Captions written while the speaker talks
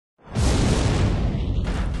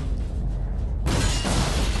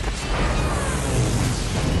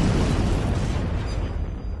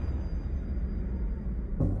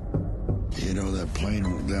that plane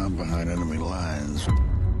went down behind enemy lines.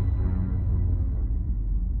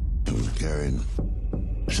 It was carrying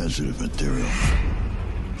sensitive material.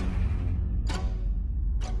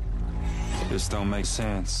 This don't make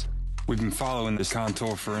sense. We've been following this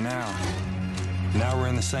contour for an hour. Now we're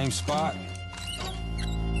in the same spot?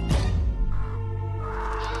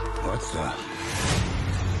 What the?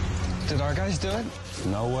 Did our guys do it?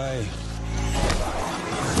 No way.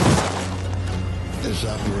 This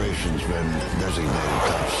operation's been designated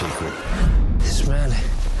top secret. This man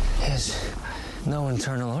has no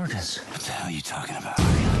internal organs. What the hell are you talking about?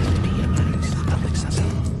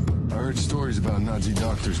 I heard stories about Nazi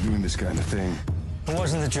doctors doing this kind of thing. It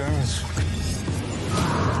wasn't the Germans.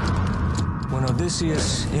 When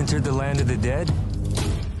Odysseus entered the land of the dead,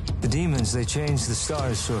 the demons, they changed the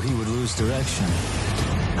stars so he would lose direction.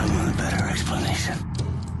 I want a better explanation.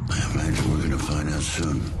 I imagine we're gonna find out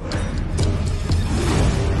soon.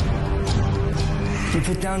 You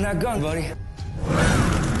put down that gun, buddy. And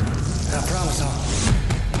I promise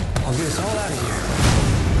I'll get us all out of here.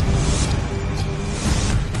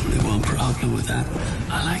 Only one problem with that.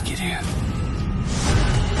 I like it here.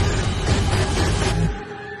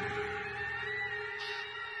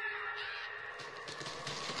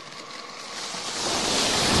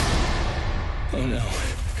 Oh no.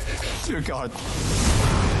 Dear God.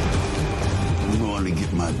 I'm going to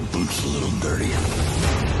get my boots a little dirty.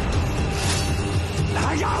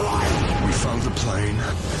 I got one! We found the plane.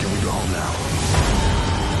 Can we go home now?